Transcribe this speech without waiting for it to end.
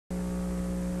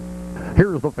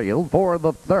Here's the field for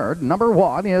the third. Number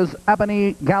 1 is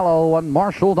Ebony Gallo and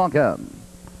Marshall Duncan.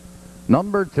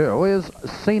 Number 2 is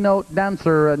C-Note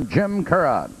Dancer and Jim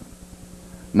Curran.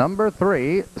 Number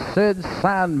 3, Sid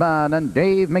Sandman and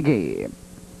Dave Magee.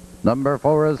 Number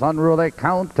 4 is Unruly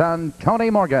Count and Tony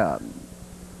Morgan.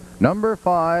 Number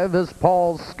 5 is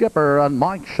Paul Skipper and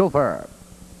Mike Chauffeur.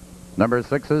 Number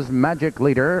 6 is Magic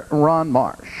Leader Ron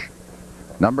Marsh.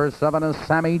 Number 7 is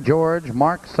Sammy George,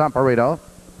 Mark Samperito.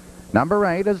 Number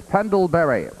 8 is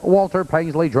Pendlebury, Walter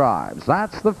Paisley drives.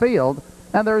 That's the field,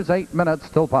 and there's 8 minutes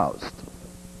till post.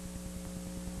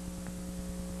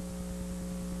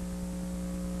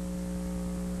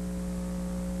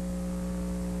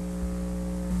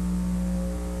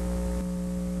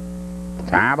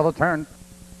 Time of the turn.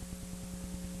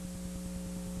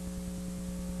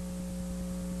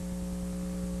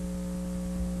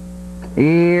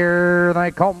 Here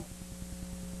they come.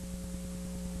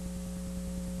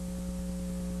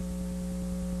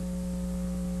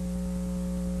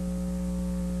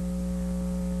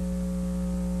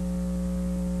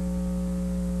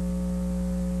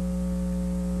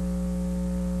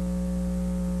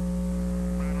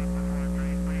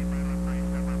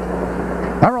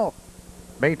 Harold.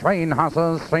 Between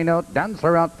horses, C-Note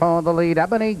Dancer out for the lead.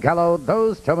 Ebony Gallo,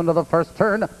 those two into the first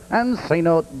turn. And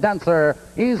C-Note Dancer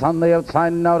is on the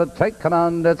outside now to take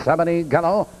command. It's Ebony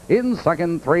Gallo. In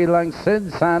second, 3 lengths,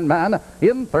 Sid Sandman.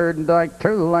 In third,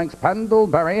 2 lengths,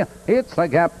 Pendlebury. It's a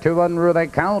gap to Unruly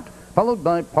Count, followed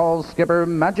by Paul Skipper,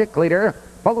 Magic Leader,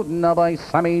 followed now by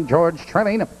Sammy George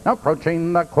trailing.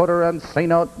 Approaching the quarter, and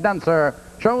C-Note Dancer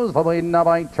shows the lead now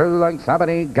by 2 lengths.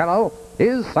 Ebony Gallo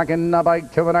is second now by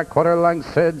 2 1/4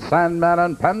 lengths. Sid Sandman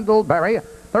and Pendlebury.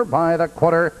 They're by the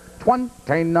quarter,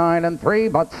 29 3,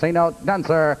 but C-Note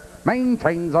Dancer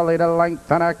maintains a lead a length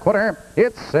and 1/4.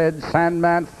 It's Sid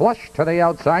Sandman flush to the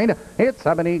outside. It's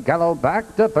Ebony Gallo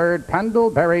back to third.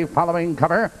 Pendlebury following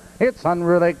cover. It's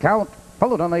Unruly Count,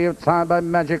 followed on the outside by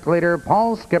Magic Leader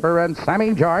Paul Skipper and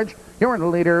Sammy George. Your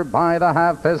leader by the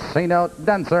half is C-Note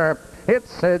Dancer.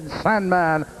 It's Sid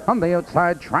Sandman on the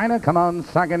outside trying to come on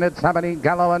second. It's Ebony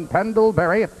Gallo and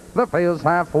Pendlebury. The field's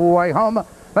halfway home.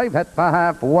 They've hit the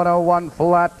half, 101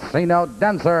 flat. C-Note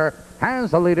Dancer has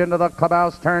the lead into the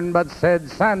clubhouse turn, but Sid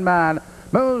Sandman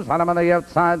moves on him on the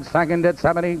outside second. It's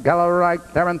Ebony Gallo right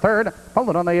there in third,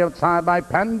 followed on the outside by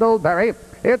Pendlebury.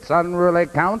 It's Unruly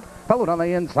Count, followed on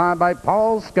the inside by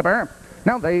Paul Skipper.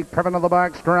 Now they curve into the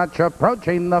back stretch,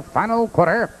 approaching the final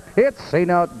quarter. It's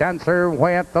C-Note Dancer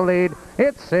way at the lead.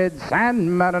 It's Sid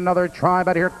Sandman, another try,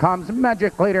 but here comes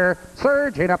Magic Leader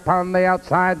surging up on the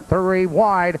outside, 3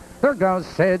 wide. There goes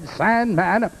Sid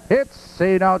Sandman. It's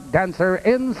C-Note Dancer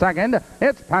in second.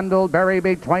 It's Pendlebury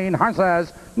between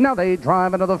horses. Now they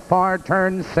drive into the far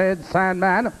turn. Sid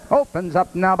Sandman opens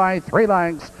up now by 3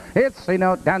 lengths. It's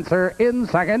C-Note Dancer in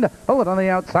second. Followed on the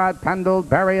outside,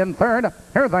 Pendlebury in third.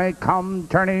 Here they come,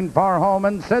 turning for home,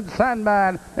 and Sid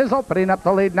Sandman is opening up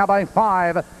the lead now by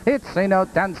 5. It's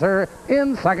C-Note Dancer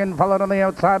in second, followed on the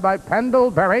outside by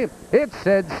Pendlebury. It's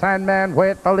Sid Sandman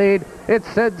with the lead. It's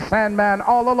Sid Sandman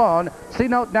all alone.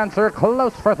 C-Note Dancer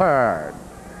close for third.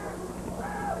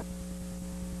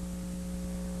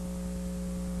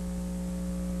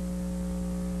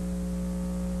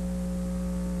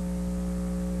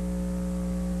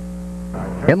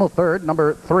 In the third,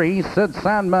 number 3, Sid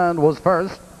Sandman was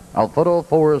first. Alfredo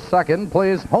for second.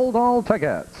 Please hold all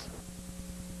tickets.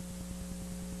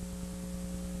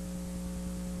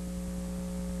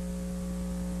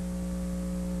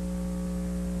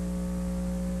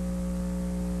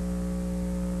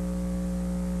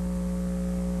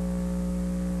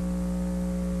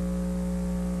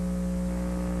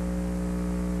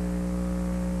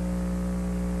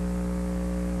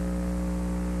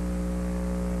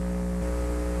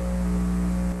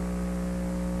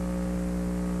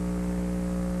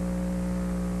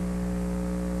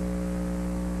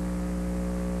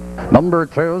 Number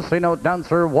 2, C-Note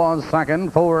Dancer was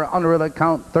second. 4, Unruly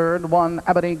Count third. 1,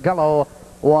 Ebony Gallo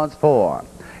was 4.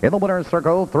 In the winner's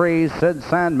circle, 3, Sid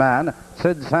Sandman.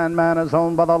 Sid Sandman is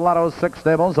owned by the Lotto 6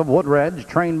 stables of Woodridge,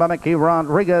 trained by Mickey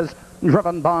Rodriguez,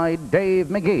 driven by Dave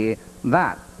Magee.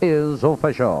 That is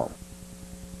official.